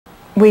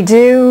We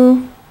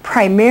do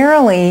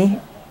primarily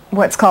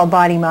what's called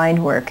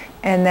body-mind work,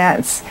 and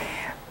that's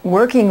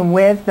working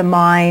with the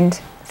mind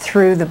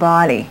through the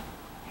body.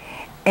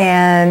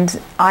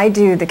 And I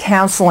do the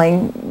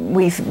counseling.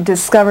 We've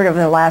discovered over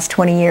the last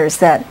 20 years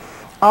that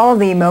all of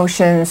the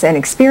emotions and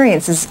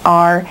experiences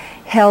are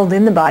held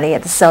in the body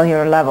at the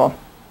cellular level.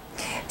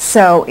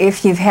 So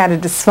if you've had a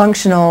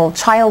dysfunctional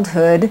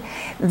childhood,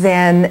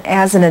 then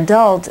as an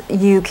adult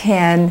you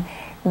can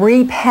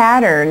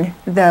repattern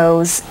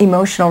those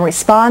emotional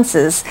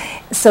responses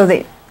so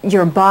that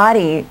your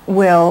body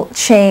will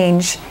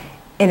change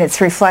in its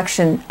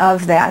reflection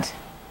of that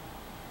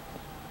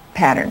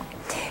pattern.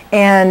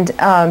 And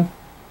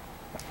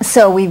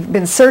so we've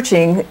been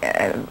searching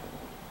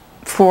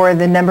for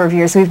the number of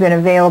years we've been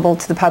available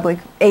to the public,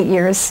 8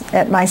 years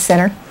at my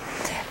center,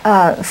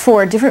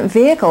 for different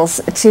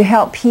vehicles to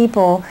help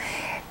people,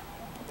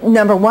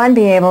 number one,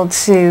 be able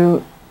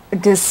to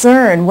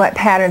discern what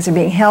patterns are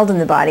being held in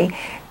the body,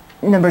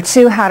 number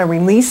two, how to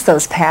release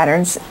those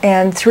patterns,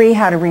 and three,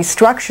 how to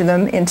restructure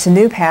them into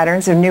new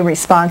patterns or new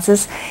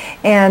responses.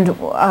 And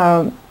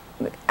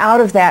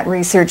out of that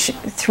research,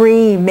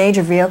 3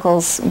 major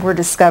vehicles were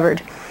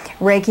discovered.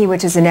 Reiki,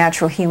 which is a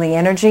natural healing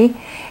energy,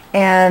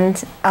 and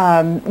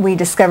we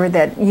discovered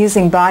that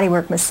using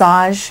bodywork,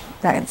 massage,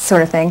 that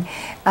sort of thing,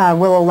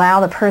 will allow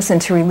the person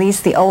to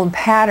release the old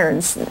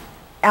patterns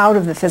out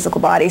of the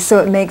physical body,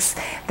 so it makes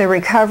the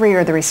recovery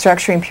or the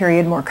restructuring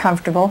period more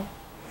comfortable.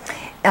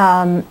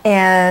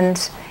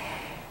 And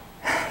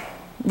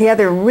the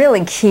other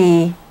really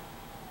key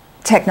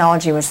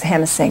technology was the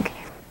Hemisync.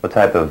 What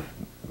type of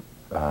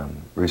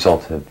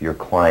results have your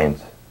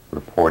clients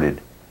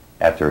reported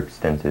after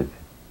extensive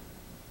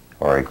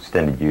or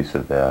extended use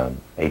of the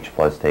H+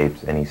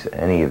 tapes,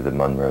 any of the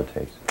Monroe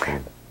tapes?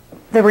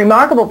 The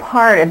remarkable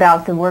part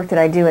about the work that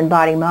I do in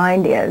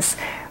body-mind is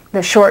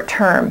the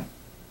short-term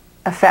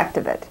effect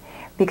of it,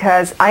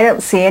 because I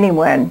don't see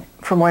anyone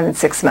for more than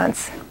 6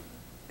 months.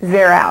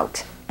 They're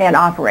out and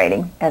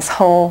operating as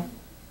whole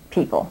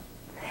people.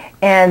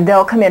 And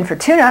they'll come in for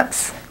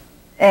tune-ups,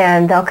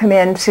 and they'll come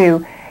in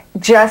to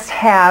just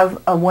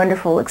have a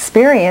wonderful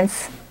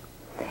experience.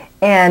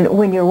 And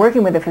when you're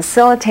working with a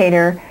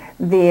facilitator,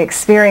 the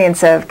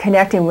experience of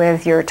connecting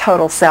with your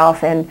total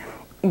self and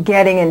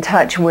getting in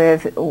touch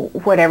with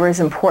whatever is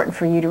important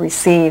for you to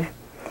receive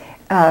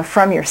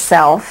from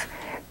yourself,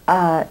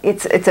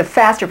 it's a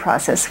faster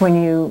process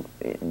when you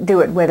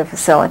do it with a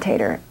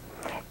facilitator.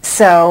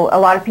 So a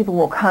lot of people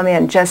will come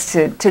in just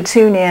to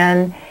tune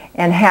in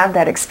and have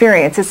that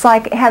experience. It's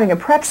like having a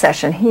prep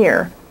session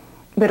here,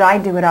 but I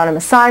do it on a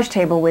massage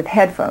table with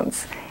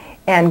headphones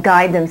and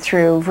guide them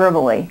through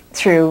verbally.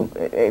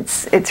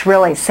 It's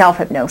really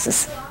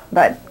self-hypnosis,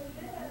 but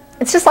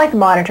it's just like the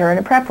monitor in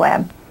a prep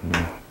lab.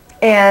 Mm-hmm.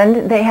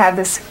 And they have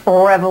this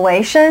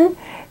revelation.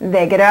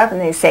 They get up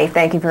and they say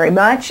thank you very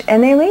much,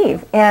 and they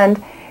leave.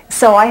 And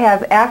so I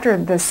have, after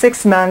the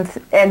 6 month,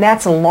 and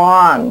that's a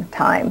long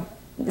time.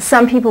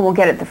 Some people will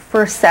get it the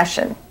first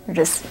session. They're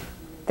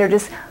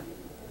just,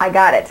 I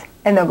got it.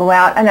 And they'll go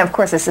out, and of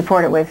course I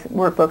support it with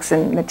workbooks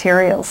and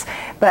materials,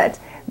 but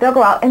they'll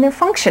go out and they're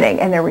functioning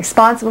and they're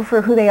responsible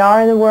for who they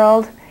are in the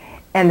world,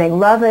 and they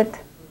love it,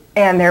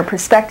 and their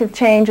perspective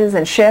changes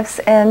and shifts,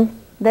 and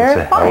they're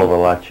fine. It's a hell of a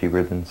lot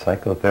cheaper than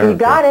psychotherapy. You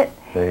got it.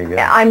 There you go.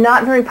 I'm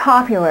not very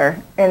popular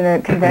in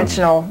the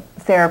conventional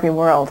therapy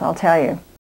world, I'll tell you.